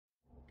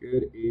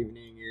Good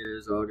evening. It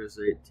is August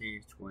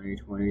 18th,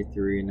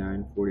 2023,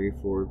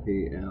 9:44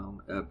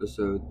 p.m.,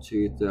 episode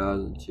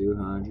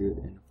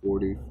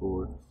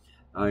 2244.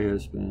 I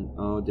have spent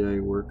all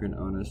day working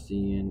on a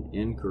scene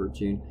in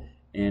cartoon,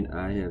 and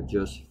I have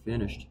just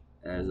finished.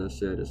 As I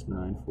said, it's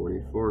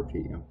 9:44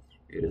 p.m.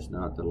 It is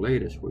not the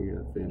latest we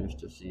have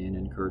finished a scene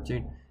in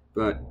cartoon,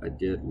 but I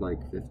did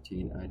like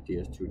 15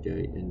 ideas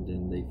today, and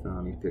then they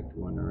finally picked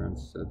one around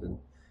 7.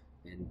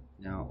 And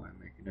now I'm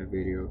making a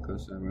video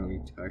because I'm really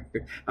tired.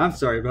 I'm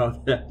sorry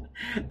about that.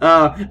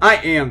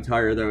 I am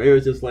tired though. It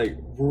was just like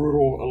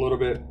brutal a little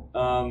bit.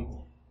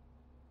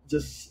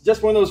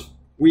 Just one of those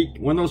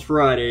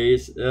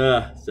Fridays.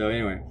 So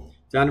anyway,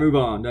 time to move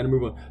on.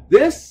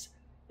 This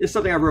is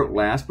something I wrote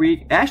last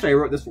week. Actually, I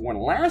wrote this one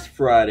last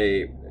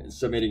Friday,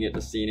 submitting it to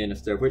CNN and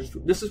stuff. Which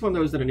this is one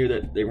of those that I knew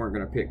that they weren't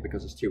going to pick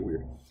because it's too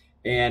weird.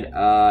 And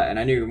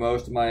I knew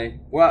most of my,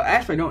 well,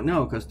 actually I don't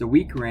know because the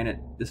week ran it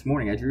this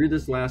morning. I drew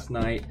this last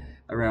night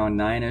around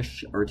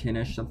 9ish or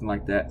 10ish, something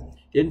like that.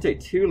 Didn't take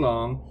too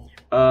long.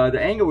 The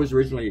angle was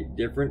originally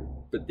different,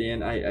 but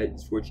then I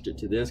switched it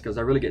to this because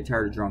I really get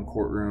tired of drawing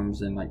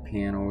courtrooms and like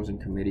panels and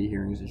committee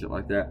hearings and shit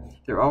like that.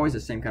 They're always the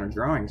same kind of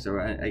drawing,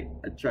 so I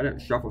try to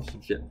shuffle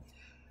some shit.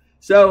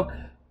 So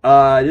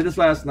I did this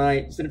last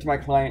night, sent it to my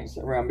clients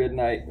around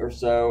midnight or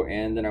so,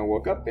 and then I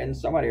woke up and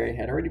somebody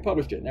had already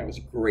published it, and that was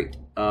great.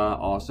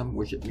 Awesome,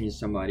 which it means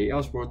somebody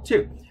else will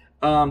too.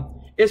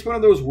 It's one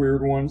of those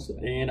weird ones,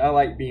 and I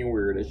like being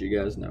weird, as you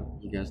guys know.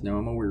 You guys know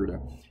I'm a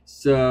weirdo.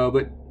 So,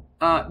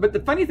 but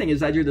the funny thing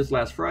is I drew this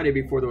last Friday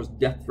before those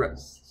death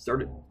threats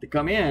started to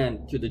come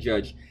in to the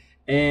judge.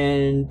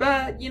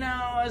 But, you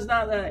know, it's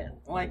not that,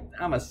 like,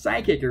 I'm a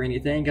psychic or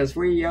anything, because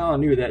we all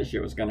knew that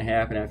shit was going to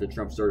happen after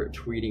Trump started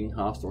tweeting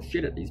hostile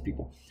shit at these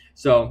people.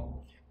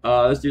 So,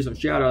 let's do some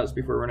shout-outs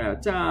before we run out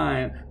of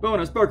time.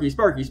 Bona, Sparky,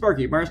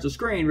 Master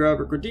Screen,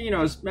 Robert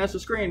Cordino, Master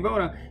Screen,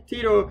 Bona,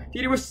 Tito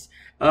was,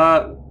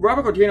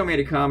 Robert Cordino made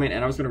a comment,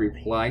 and I was going to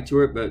reply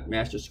to it, but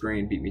Master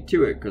Screen beat me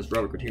to it, because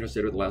Robert Cordino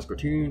said with the last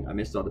cartoon, I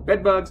missed all the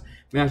bed bugs.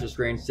 Master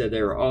Screen said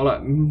they were all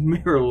at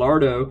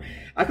Marilardo.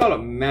 I call it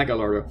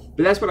Magalardo,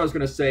 but that's what I was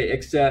going to say,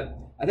 except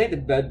I think the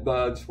bed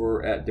bugs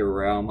were at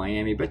Doral,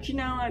 Miami, but you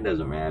know, it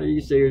doesn't matter. You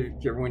say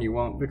whichever one you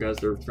want because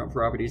they're Trump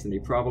properties, and they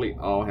probably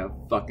all have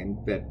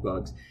fucking bed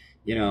bugs,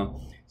 you know.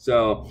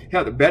 So,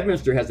 hell, the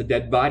Bedminster has a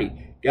dead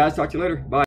body. Guys, talk to you later. Bye.